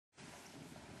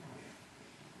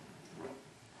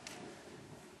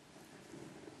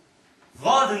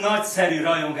Vad nagyszerű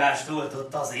rajongást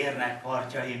oltott az érnek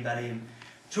partjain belém.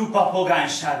 Csupa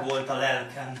pogányság volt a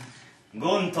lelkem,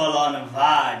 gondtalan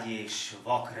vágy és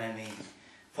vak remény.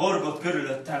 Forgott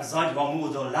körülöttem zagyva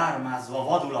módon lármázva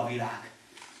vadul a világ,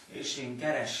 és én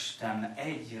kerestem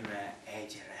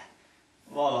egyre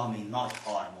valami nagy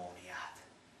harmóniát.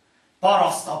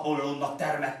 Paraszt Apollónnak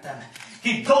termettem,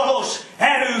 ki dalos,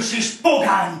 erős és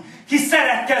pogány, ki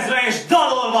szeretkezve és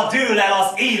dalolva dől el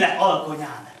az élet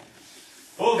alkonyán.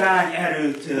 Pogány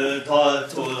erőtől,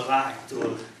 daltól,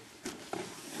 vágytól,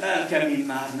 lelkem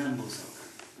immár nem buzog.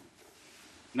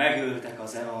 Megöltek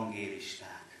az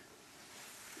evangélisták,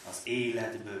 az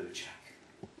élet bölcsek,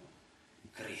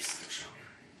 Krisztusok.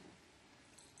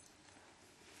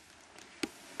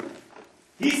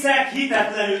 Hiszek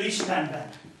hitetlenül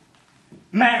Istenben,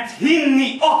 mert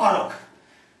hinni akarok,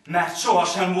 mert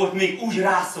sohasem volt még úgy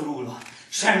rászorulva,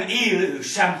 sem élő,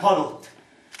 sem halott.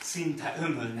 Szinte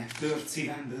ömölnek tört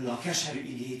szívemből a keserű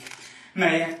igék,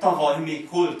 melyek tavaly még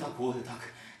holtak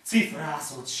voltak,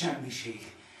 cifrázott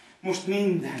semmiség. Most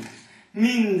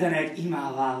minden egy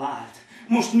imává vált.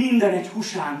 Most minden egy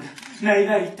husánk, mely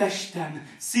veri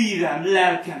testem, szívem,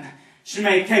 lelkem, s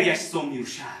mely kegyes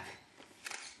szomjúság.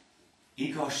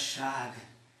 Igazság,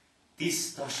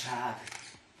 tisztaság,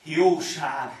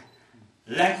 jóság,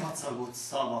 lekacagott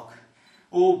szavak.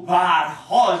 Ó, bár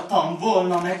haltam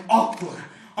volna meg akkor,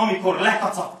 amikor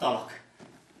lekacagtalak.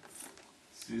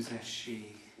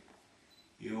 Szüzesség,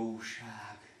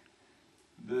 jóság,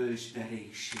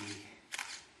 bölcsderékség.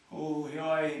 Ó,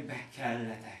 jaj,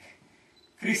 bekelletek!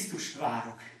 Krisztust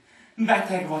várok,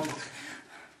 beteg vagyok,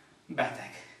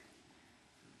 beteg.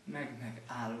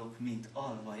 Megállok, mint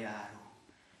alvajáró,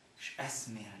 s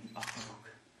eszmélni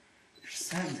akarok, s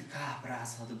szent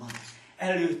káprázatban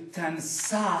előttem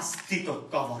 100 titok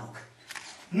kavarok.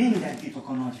 Minden titok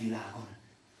a nagyvilágon,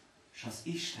 s az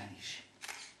Isten is,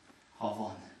 ha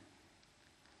van,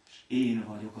 s én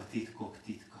vagyok a titkok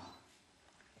titka.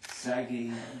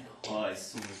 Szegény,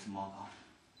 hajszolt magam.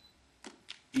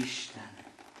 Isten,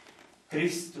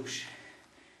 Krisztus,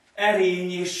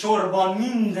 erény és sorban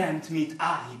mindent, mit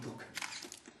áhítok.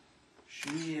 S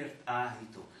miért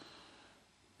áhítok?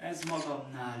 Ez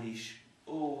magamnál is,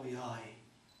 ó jaj,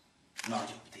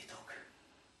 nagyobb titok.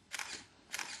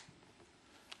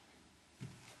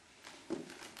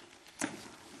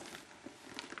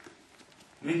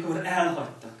 Mikor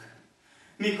elhagytak,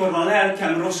 mikor a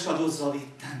lelkem roskadozva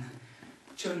vittem,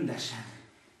 csöndesen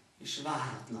és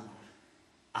váratlanul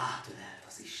átölelt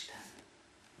az Isten.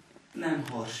 Nem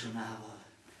harsonával,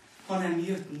 hanem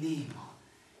jött néma,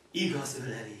 igaz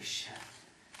öleléssel.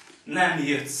 Nem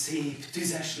jött szép,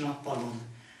 tüzes nappalon,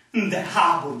 de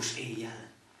háborús éjjel.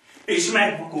 És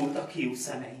megvakultak hiú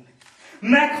szemeim.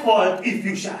 Meghalt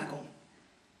ifjúságom.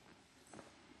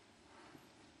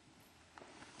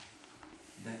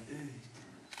 De őt,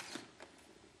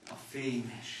 a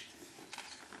fényest,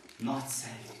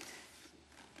 nagyszerűt,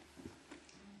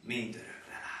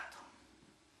 mindörökre látom.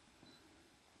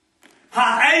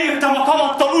 Hát eljöttem a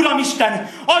kamattal, Uramisten,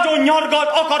 agyon nyargalt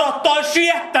akarattal,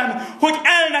 siettem, hogy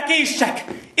el ne késsek.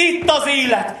 Itt az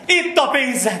élet, itt a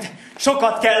pénzed.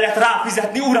 Sokat kellett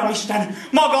ráfizetni, Uramisten,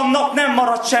 magamnak nem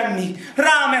maradt semmi.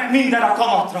 Ráment minden a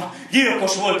kamatra.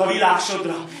 Gyilkos volt a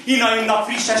világsodra. Inaimnak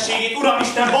frissességét,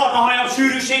 Uramisten, barna hajam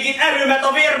sűrűségét, erőmet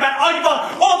a vérben,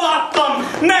 agyban,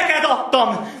 odaadtam, neked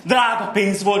adtam. Drága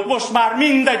pénz volt, most már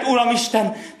mindegy,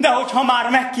 Uramisten, de hogyha már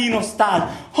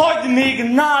megkínoztál, hagyd még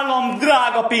nálam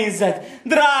drága pénzed,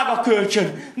 drága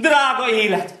kölcsön, drága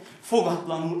élet.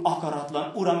 Fogatlanul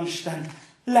akaratlan, Uramisten,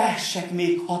 lehessek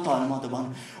még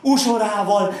hatalmadban,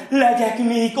 uzsorával legyek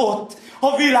még ott,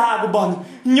 a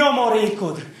világban,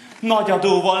 nyomorékod, nagy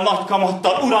adóval, nagy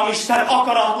kamattal, Uramisten,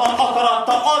 akaratlan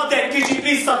akarattal, add egy kicsit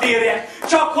visszatérjek,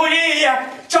 csak hogy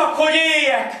éljek, csak hogy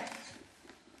éljek!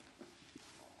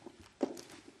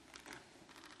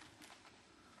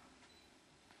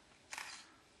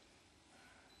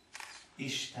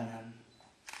 Istenem,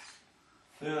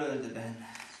 földben,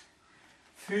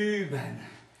 fűben,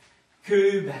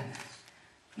 kőben,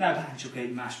 ne bántsuk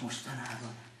egymást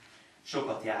mostanában.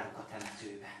 Sokat járok a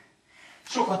temetőbe.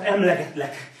 Sokat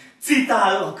emlegetlek,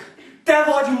 citállak. Te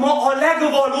vagy ma a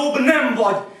legvalóbb, nem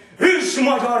vagy. Ős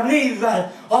magyar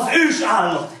névvel, az ős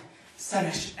állat.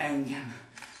 Szeress engem,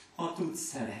 ha tudsz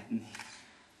szeretni.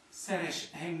 Szeress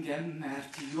engem,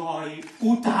 mert jaj,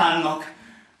 utálnak,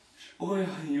 és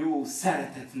olyan jó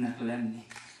szeretetnek lenni.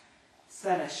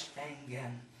 Szeress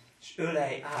engem, és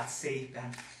ölelj át szépen.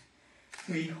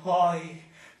 Mi haj,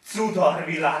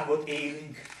 cudarvilágot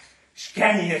élünk, s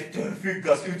kenyértől függ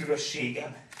az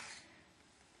üdvösségem.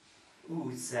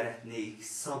 Úgy szeretnék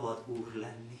szabad úr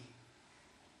lenni,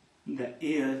 De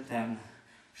éltem,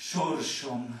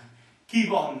 sorsom ki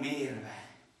van mérve.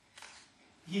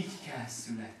 Így kell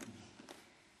születni,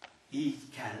 így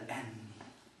kell enni,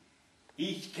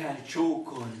 így kell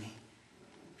csókolni,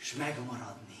 s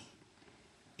megmaradni.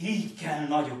 Így kell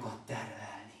nagyokat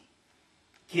tervelni,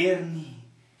 kérni,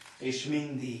 és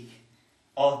mindig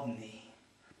adni,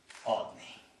 adni.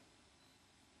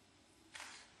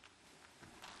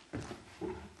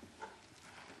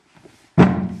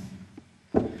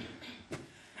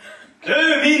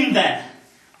 Ő minden,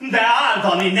 de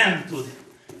áldani nem tud.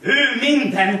 Ő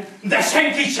minden, de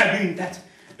senkit se büntet.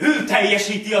 Ő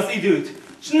teljesíti az időt,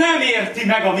 s nem érti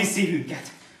meg a mi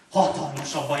szívünket.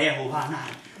 Hatalmasabb a Jehovánál.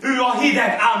 Ő a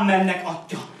hideg ámmennek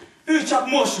atya. Ő csak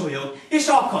mosolyog, és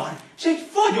akar, s egy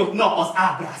fagyott nap az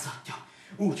ábrázatja.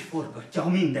 Úgy forgatja a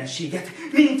mindenséget,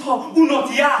 mintha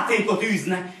unott játékot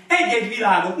űzne. Egy-egy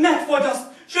világot megfagyaszt,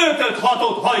 s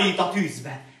 5-6 hajít a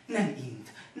tűzbe. Nem int,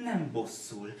 nem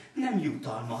bosszul, nem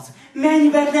jutalmaz,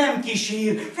 mennybe nem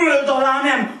kísér, föld alá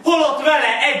nem, holott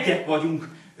vele egyek vagyunk.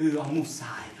 Ő a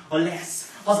muszáj, a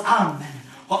lesz, az ámen.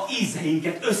 Ha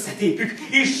ízeinket összetépük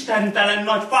istentelen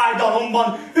nagy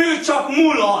fájdalomban, ő csak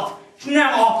mulat, és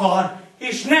nem akar,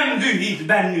 és nem dühít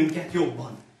bennünket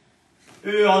jobban.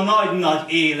 Ő a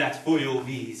nagy-nagy élet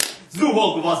folyóvíz,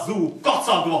 zuhogva zúg,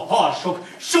 kacagva harsog,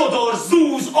 sodor,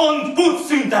 zúz, ond, put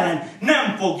szüntelen,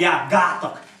 nem fogják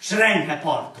gátak, s renyhe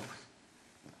partok.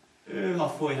 Ő a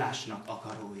folyásnak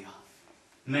akarója,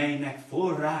 melynek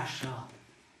forrása,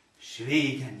 s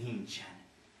vége nincsen.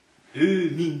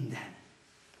 Ő minden,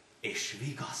 és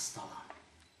vigasztalan,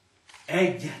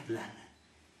 egyetlen,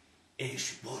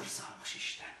 és borzalmas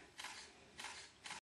Isten.